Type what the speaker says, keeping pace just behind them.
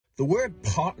The word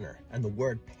partner and the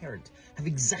word parent have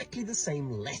exactly the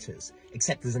same letters,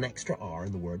 except there's an extra R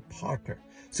in the word partner.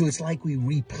 So it's like we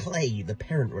replay the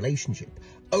parent relationship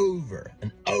over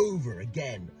and over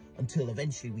again until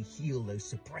eventually we heal those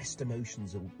suppressed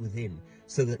emotions within,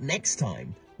 so that next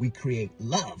time we create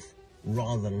love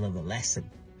rather than another lesson.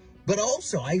 But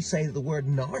also I say that the word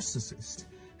narcissist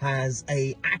has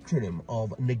an acronym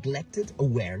of neglected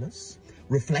awareness,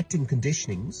 reflecting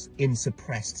conditionings in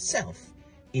suppressed self,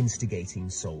 instigating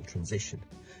soul transition.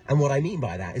 And what I mean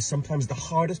by that is sometimes the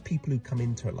hardest people who come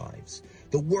into our lives,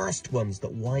 the worst ones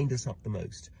that wind us up the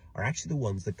most, are actually the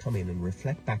ones that come in and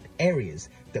reflect back areas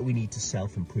that we need to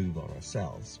self-improve on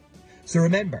ourselves. So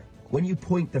remember, when you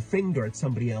point the finger at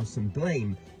somebody else and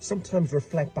blame, sometimes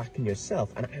reflect back in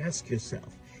yourself and ask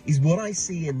yourself, is what I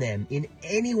see in them in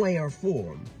any way or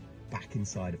form back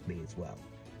inside of me as well?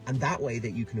 And that way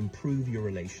that you can improve your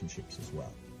relationships as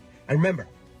well. And remember,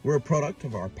 we're a product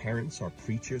of our parents, our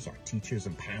preachers, our teachers,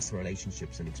 and past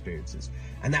relationships and experiences.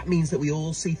 And that means that we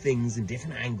all see things in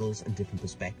different angles and different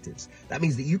perspectives. That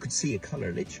means that you could see a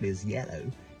color literally as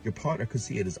yellow, your partner could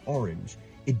see it as orange.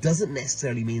 It doesn't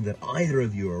necessarily mean that either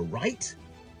of you are right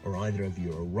or either of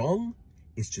you are wrong.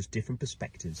 It's just different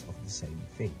perspectives of the same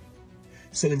thing.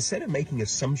 So instead of making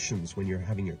assumptions when you're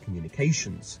having your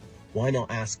communications, why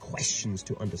not ask questions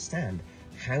to understand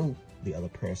how the other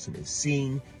person is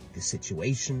seeing the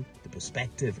situation, the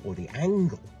perspective, or the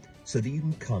angle, so that you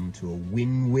can come to a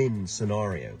win-win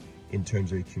scenario in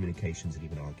terms of your communications and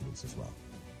even arguments as well.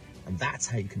 And that's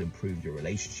how you can improve your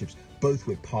relationships, both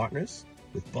with partners,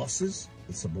 with bosses,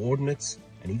 with subordinates,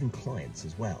 and even clients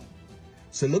as well.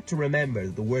 So look to remember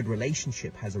that the word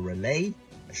relationship has a relay,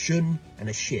 a shun, and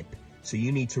a ship. So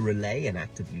you need to relay and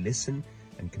actively listen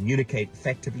and communicate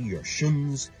effectively your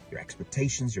shuns, your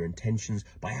expectations, your intentions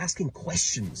by asking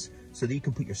questions so that you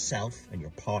can put yourself and your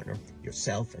partner,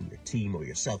 yourself and your team, or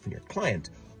yourself and your client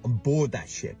on board that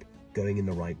ship going in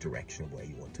the right direction of where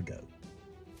you want to go.